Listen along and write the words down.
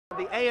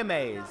the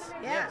AMAs.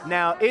 Yes.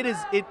 Now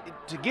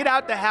to get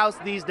out the house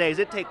these days,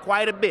 it take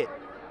quite a bit.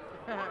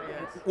 Yes.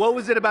 What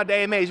was it about the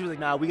AMAs? You was like,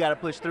 nah, we got to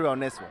push through on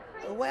this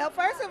one. Well,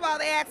 first of all,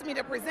 they asked me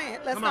to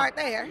present. Let's start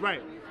there.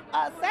 Right.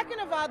 Second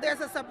of all,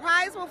 there's a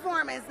surprise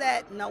performance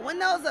that no one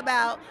knows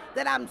about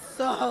that I'm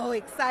so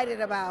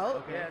excited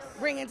about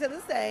bringing to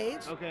the stage.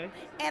 Okay.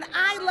 And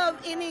I love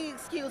any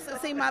excuse to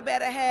see my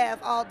better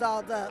half all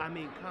dolled up. I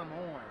mean, come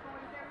on.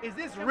 Is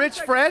this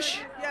Rich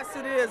Fresh? Yes,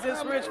 it is.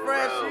 It's Rich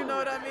Fresh. You know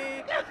what I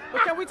mean?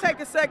 But can we take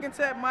a second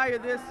to admire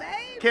this?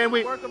 Can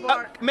we? Work of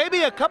art.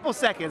 Maybe a couple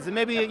seconds, and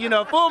maybe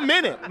a full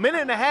minute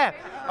and a half.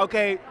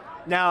 Okay.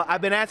 Now I've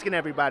been asking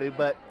everybody,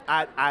 but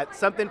I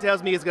something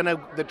tells me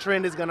the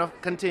trend is gonna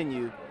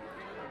continue.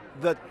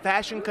 The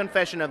fashion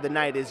confession of the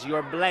night is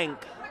your blank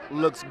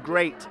looks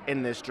great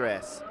in this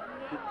dress.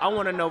 I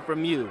want to know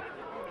from you,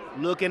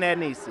 looking at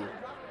Niecy,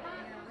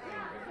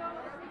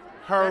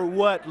 her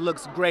what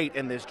looks great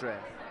in this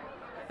dress?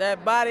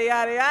 That body,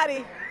 yaddy,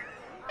 yaddy.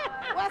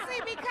 Well,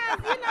 see, because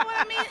you know what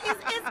I mean?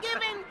 It's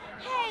giving,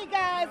 hey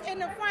guys, in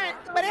the front,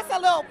 but it's a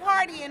little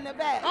party in the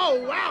back.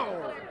 Oh,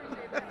 wow.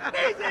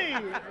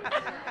 Niecy!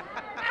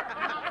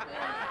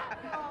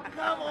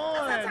 Come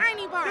on. It's a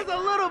tiny party. Just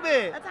a little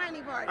bit. A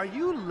tiny party. Are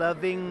you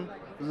loving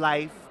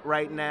life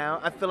right now?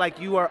 I feel like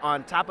you are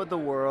on top of the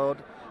world.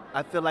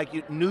 I feel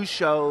like new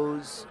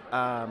shows,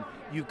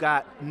 you've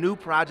got new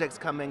projects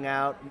coming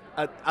out,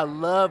 a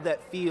love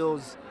that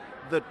feels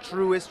the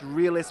truest,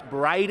 realest,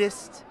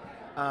 brightest,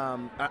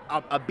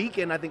 a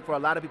beacon, I think, for a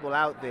lot of people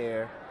out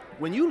there.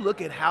 When you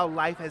look at how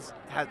life has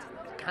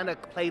kind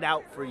of played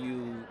out for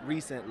you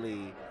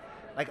recently,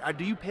 like,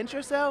 do you pinch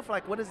yourself?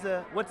 Like, what's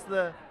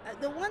the?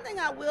 The one thing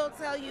I will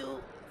tell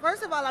you,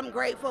 first of all, I'm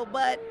grateful,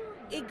 but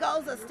it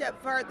goes a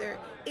step further.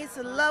 It's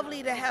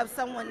lovely to have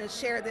someone to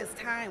share this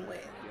time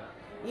with,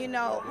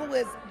 who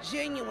is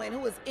genuine,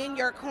 who is in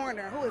your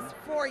corner, who is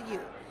for you.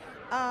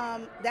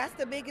 That's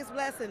the biggest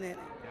blessing in it.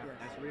 Yeah,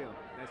 that's real.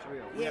 That's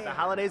real. We got the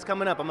holidays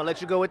coming up. I'm gonna let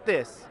you go with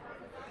this.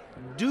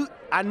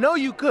 I know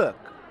you cook,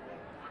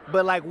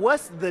 but like,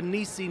 what's the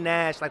Niecy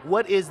Nash? Like,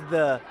 what is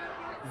the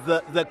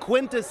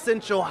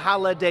quintessential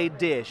holiday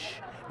dish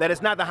that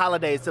it's not the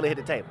holidays till it hit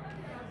the table?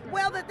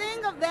 Well, the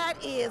thing of that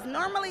is,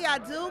 normally I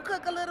do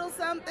cook a little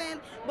something,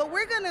 but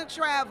we're going to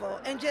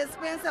travel and just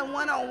spend some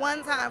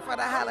one-on-one time for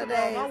the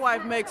holidays. My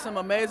wife makes some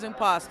amazing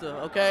pasta,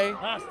 okay?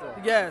 Pasta?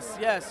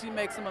 Yes, she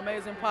makes some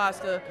amazing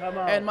pasta. Come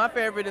on. And my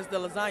favorite is the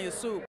lasagna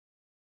soup.